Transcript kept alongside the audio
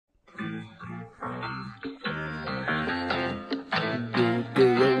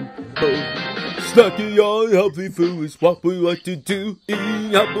Snackin on healthy food is what we like to do.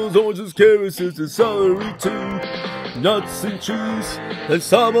 Eating apples, oranges, carrots, and celery too. Nuts and cheese, and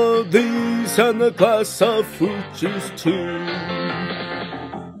some of these, and a glass of fruit juice too.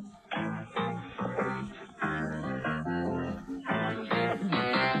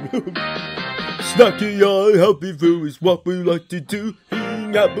 Snacking on healthy food is what we like to do.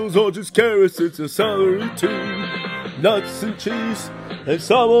 Eating apples, oranges, carrots, and celery too. Nuts and cheese, and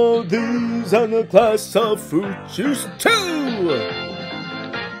some of these, and a glass of fruit juice too.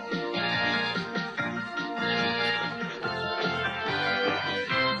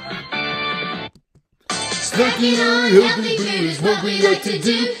 Snacking on healthy food is what we like to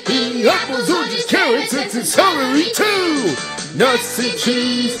do. Eating apples, oranges, carrots, and celery too. Nuts and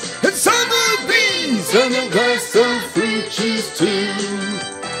cheese, and summer beans, and a glass of fruit juice too.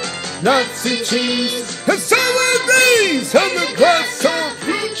 Nuts and cheese, and summer beans, and a glass of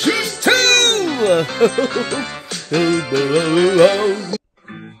fruit juice too.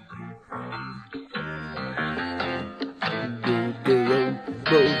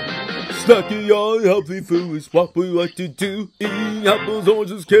 Snacking on healthy food is what we like to do. Eating apples,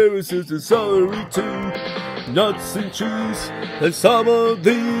 oranges, carrots, and celery too. Nuts and cheese, and some of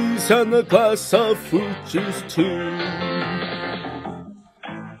these, and a glass of fruit juice too.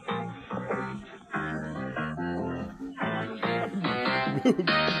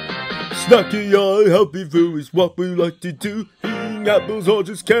 Snacking on healthy food is what we like to do. Eating apples,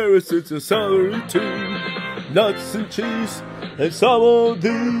 oranges, carrots, and celery too. Nuts and cheese, and some of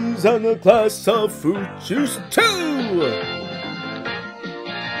these, and a glass of fruit juice too.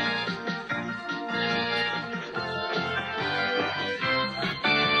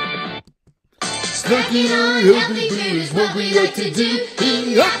 Snacking on healthy food is what we like to do.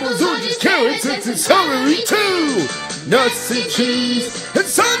 Eating apples, oranges, carrots, and celery too. Nuts and cheese, and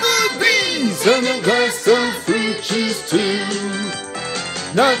summer beans, and a glass of fruit juice too.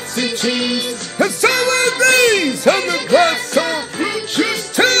 Nuts and cheese, and summer beans, and a glass of fruit juice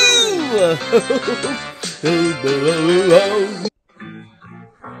too.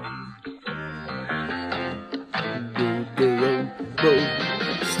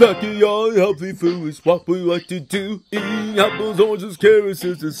 Snacking on healthy food is what we like to do. Eating apples, oranges, carrots,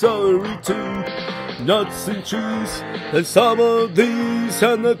 and celery too. Nuts and cheese, and some of these,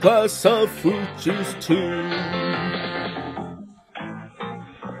 and a glass of fruit juice too.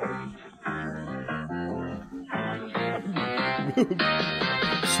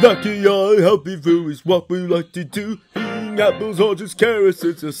 Snacking on healthy food is what we like to do. Eating apples, oranges, carrots,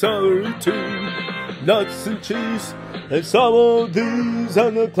 and celery too. Nuts and cheese, and some of these,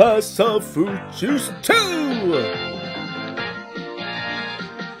 and a glass of fruit juice too.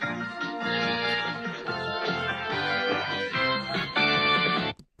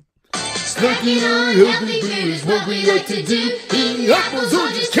 Snacking on healthy food is what we like to do. Eating apples,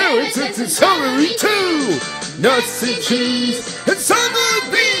 oranges, carrots, and celery too. Nuts and cheese, and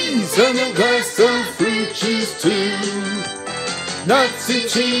summer beans, and a glass of fruit juice too. Nuts and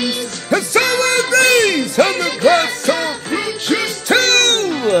cheese, and summer beans, and a glass of fruit juice too.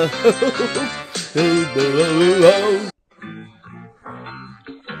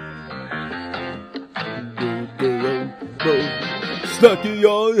 Snacking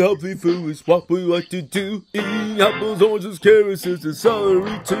on healthy food is what we like to do. Eating apples, oranges, carrots, and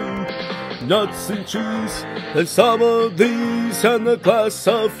celery too. Nuts and cheese, and some of these, and a glass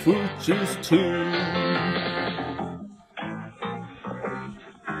of fruit juice too.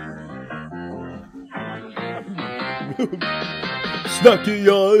 Snacking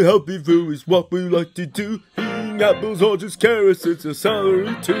on healthy food is what we like to do. Eating apples, oranges, carrots, and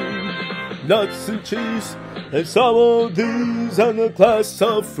celery too. Nuts and cheese, and some of these, and a glass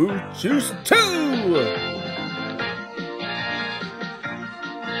of fruit juice too.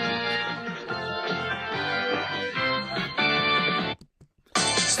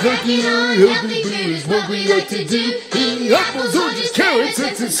 Snacking on healthy food is what we like to do. Eating apples, oranges, carrots,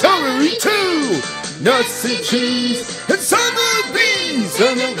 and celery too. Nuts and cheese, and summer beans,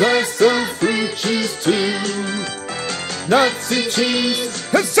 and a glass of fruit juice too. Nuts and cheese,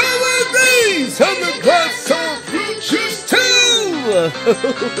 and summer beans, and a glass of fruit juice too.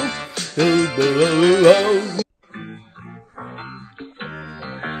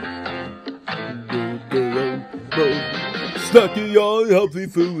 Snacking on healthy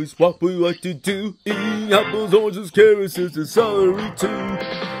food is what we like to do. Eating apples, oranges, carrots, and celery too.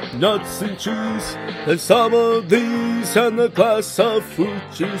 Nuts and cheese, and some of these, and a glass of fruit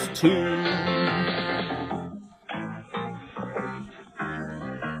juice too.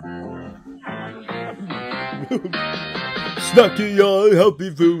 Snacky or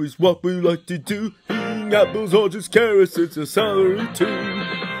healthy food is what we like to do. Eating apples, oranges, carrots, it's a salary too.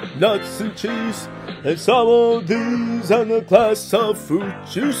 Nuts and cheese, and some of these, and a glass of fruit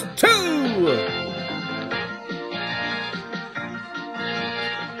juice too.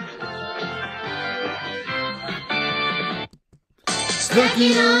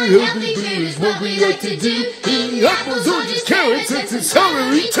 Snacking on healthy food is what we like to do. Eating apples, oranges, carrots, and some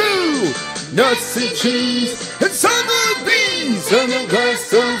celery too. Nuts and cheese, and summer beans, and a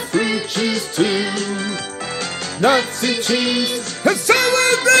glass of fruit juice too. Nuts and cheese, and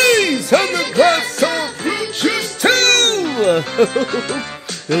summer beans, and a glass of fruit juice too.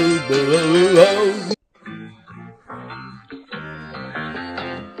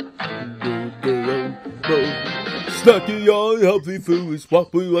 Snacky or healthy food is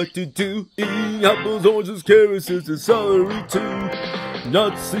what we like to do. Eating apples, oranges, carrots, and celery too.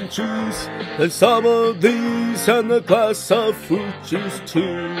 Nuts and cheese, and some of these, and a glass of fruit juice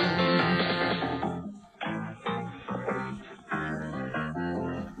too.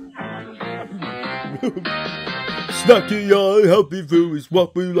 Snacky or healthy food is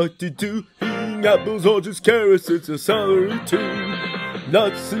what we like to do. Eating apples, oranges, carrots, and celery too.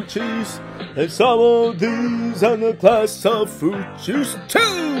 Nuts and cheese, and some of these, and a glass of fruit juice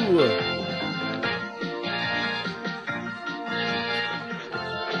too.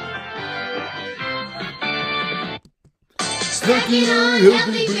 Snacking on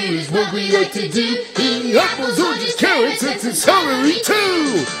healthy food is what we like to do. Eating apples, oranges, carrots, and some celery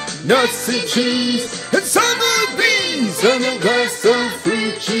too. Nuts and cheese, and summer beans, and a glass of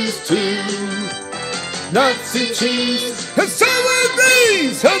fruit juice too. Nuts and cheese, and summer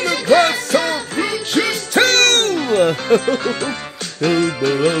beans, and a glass of fruit juice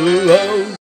too.